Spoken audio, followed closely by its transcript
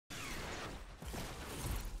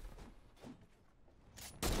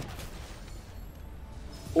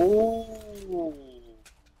Ooh.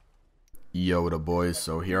 Yo, what up, boys?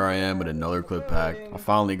 So here I am with another clip pack. I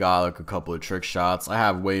finally got like a couple of trick shots. I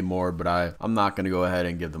have way more, but I'm not gonna go ahead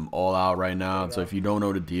and give them all out right now. So if you don't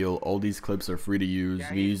know the deal, all these clips are free to use. You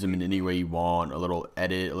can use them in any way you want. A little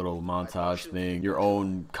edit, a little montage thing, your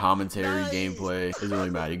own commentary, gameplay. Doesn't really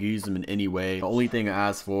matter. You can use them in any way. The only thing I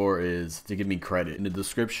ask for is to give me credit in the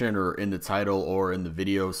description or in the title or in the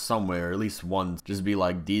video somewhere, at least once. Just be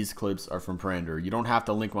like, these clips are from Perandor. You don't have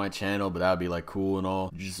to link my channel, but that'd be like cool and all.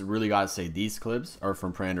 You just really gotta say these clips are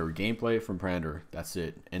from Perandor, gameplay from Perandor. That's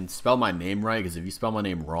it. And spell my name right, because if you spell my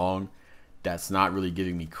name wrong, that's not really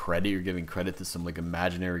giving me credit. You're giving credit to some like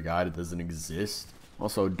imaginary guy that doesn't exist.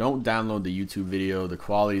 Also, don't download the YouTube video. The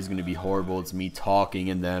quality is going to be horrible. It's me talking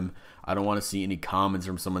in them. I don't want to see any comments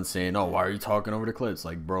from someone saying, oh, why are you talking over the clips?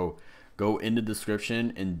 Like, bro, go in the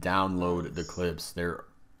description and download the clips. They're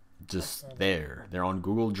just there. They're on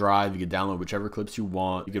Google Drive. You can download whichever clips you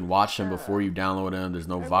want. You can watch them before you download them. There's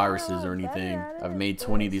no viruses or anything. I've made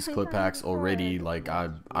 20 of these clip packs already. Like, I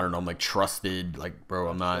don't know, I'm like trusted. Like, bro,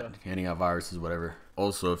 I'm not handing out viruses, whatever.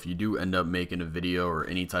 Also, if you do end up making a video or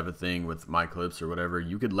any type of thing with my clips or whatever,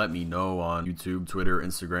 you could let me know on YouTube, Twitter,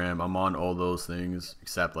 Instagram. I'm on all those things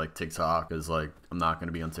except like TikTok, because like I'm not going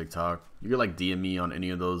to be on TikTok. You could like DM me on any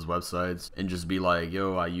of those websites and just be like,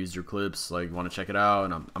 yo, I used your clips, like, want to check it out?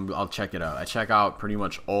 And I'll check it out. I check out pretty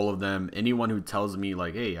much all of them. Anyone who tells me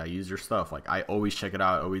like, hey, I use your stuff, like, I always check it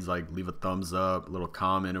out. I always like leave a thumbs up, a little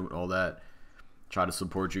comment and all that. Try to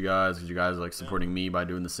support you guys, because you guys are like supporting me by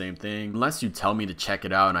doing the same thing. Unless you tell me to check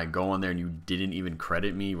it out and I go on there and you didn't even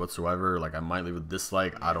credit me whatsoever, like I might leave a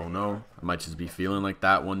dislike. I don't know. I might just be feeling like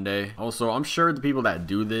that one day. Also, I'm sure the people that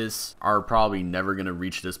do this are probably never gonna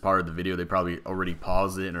reach this part of the video. They probably already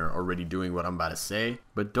paused it and are already doing what I'm about to say.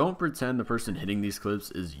 But don't pretend the person hitting these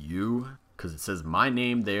clips is you, because it says my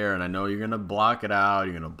name there, and I know you're gonna block it out,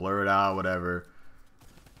 you're gonna blur it out, whatever.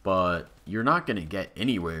 But you're not gonna get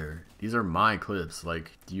anywhere. These are my clips. Like,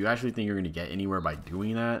 do you actually think you're gonna get anywhere by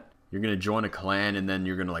doing that? You're gonna join a clan and then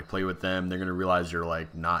you're gonna like play with them. They're gonna realize you're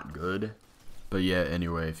like not good. But yeah,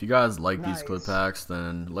 anyway, if you guys like these clip packs,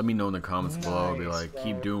 then let me know in the comments below. Be like,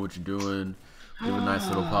 keep doing what you're doing. Give a nice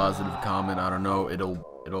little positive comment. I don't know.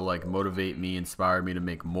 It'll like motivate me, inspire me to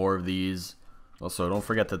make more of these. Also, don't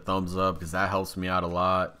forget to thumbs up, because that helps me out a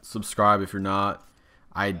lot. Subscribe if you're not.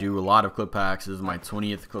 I do a lot of clip packs. This is my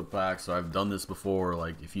 20th clip pack, so I've done this before.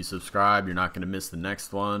 Like, if you subscribe, you're not going to miss the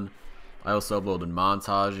next one. I also uploaded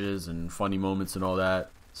montages and funny moments and all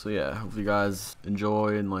that. So yeah, hope you guys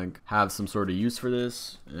enjoy and like have some sort of use for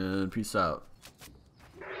this, and peace out.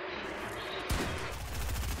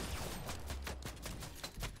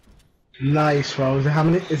 Nice, bro. How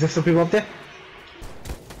many? Is there some people up there?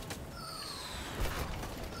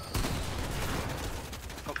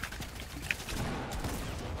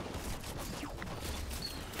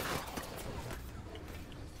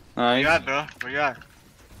 Where you at, bro? Where you at?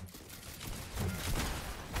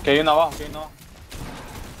 Okay, uno abajo, okay, no.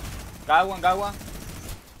 Got one.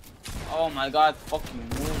 Oh my god, fucking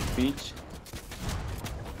move, bitch.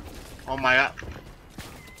 Oh my god.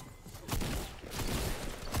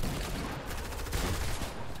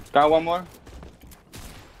 Got one more.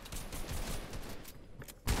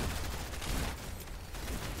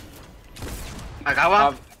 I got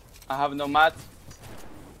one. I have no mats.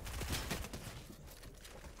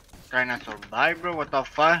 Trying to survive, bro. What the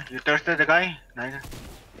fuck? You thirsted the guy? Nice.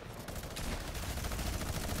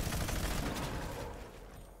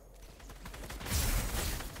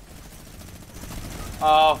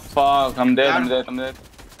 Oh fuck, I'm dead.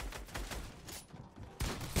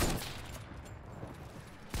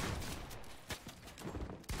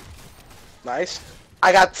 Nice.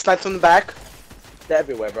 I got sniped from the back. They're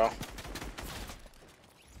everywhere, bro.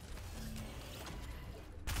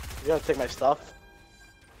 You're gonna take my stuff.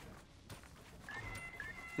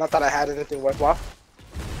 Not that I had anything worthwhile.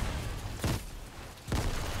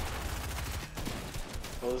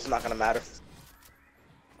 Well, this is not gonna matter.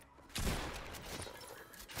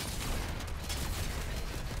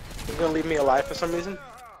 You're gonna leave me alive for some reason?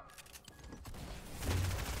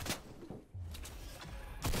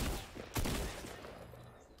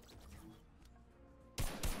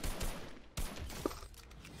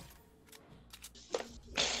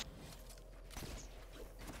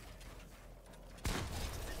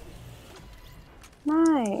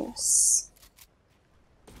 Nice.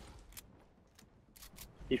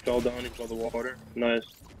 He fell down into the water. Nice.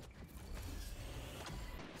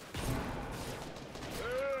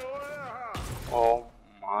 Oh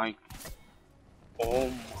my.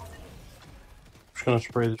 Just gonna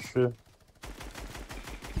spray this shit.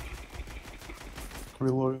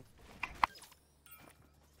 Reload.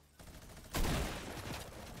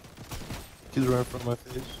 He's right in front of my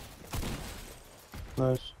face.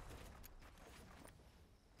 Nice.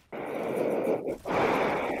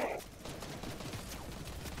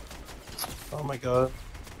 Oh my god.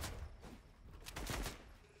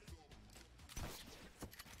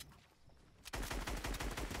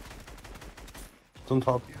 It's on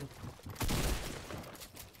top of you.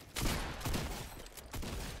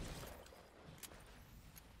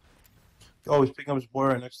 Oh, he's picking up his boy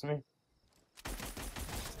right next to me.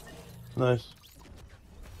 Nice.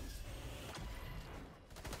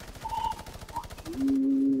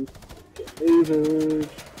 David.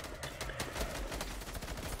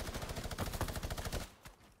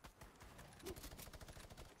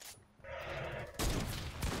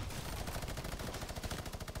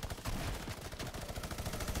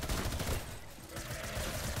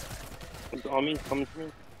 It's on me, coming to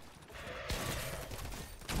me.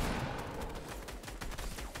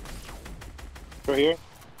 Right here.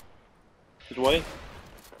 He's white.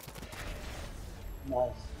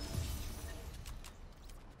 Nice.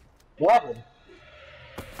 What happened?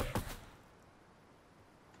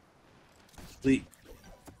 Sleep.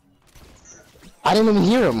 I didn't even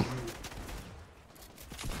hear him.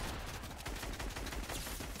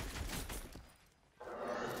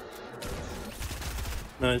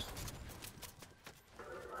 Nice.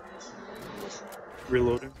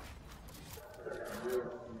 Reloading.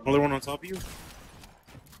 Another one on top of you.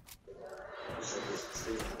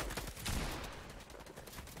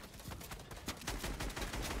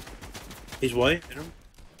 He's white. Hit him.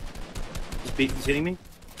 He's hitting me.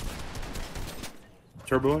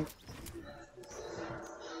 Turboing.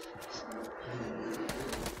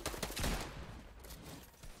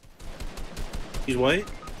 He's white.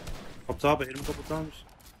 Up top, I hit him a couple times.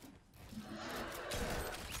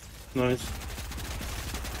 Nice.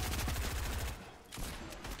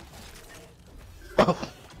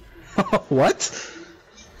 What?